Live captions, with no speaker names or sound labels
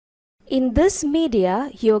In this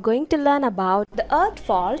media, you are going to learn about the earth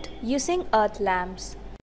fault using earth lamps.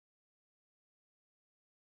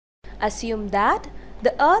 Assume that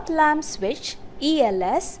the earth lamp switch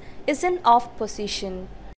ELS is in off position.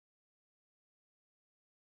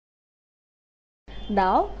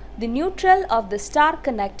 Now, the neutral of the star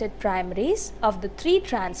connected primaries of the three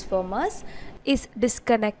transformers is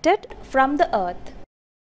disconnected from the earth.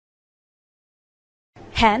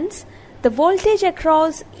 Hence, the voltage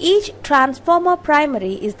across each transformer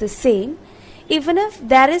primary is the same even if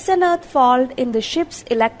there is an earth fault in the ship's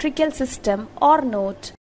electrical system or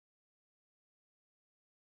not.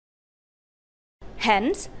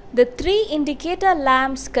 Hence, the three indicator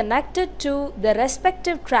lamps connected to the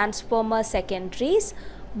respective transformer secondaries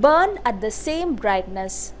burn at the same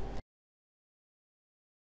brightness.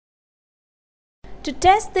 To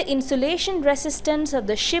test the insulation resistance of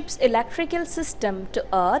the ship's electrical system to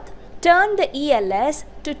earth, turn the ELS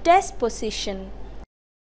to test position.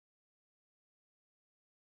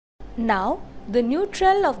 Now, the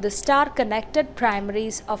neutral of the star connected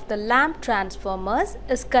primaries of the lamp transformers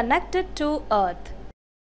is connected to earth.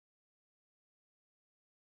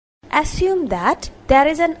 Assume that there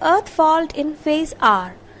is an earth fault in phase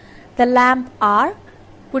R. The lamp R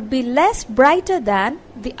would be less brighter than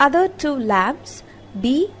the other two lamps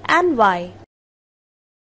B and Y.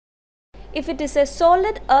 If it is a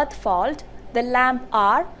solid earth fault, the lamp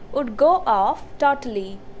R would go off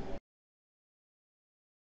totally.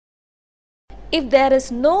 If there is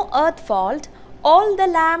no earth fault, all the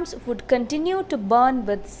lamps would continue to burn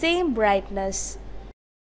with same brightness.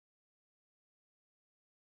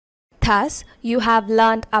 Thus, you have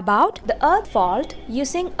learned about the earth fault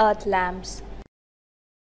using earth lamps.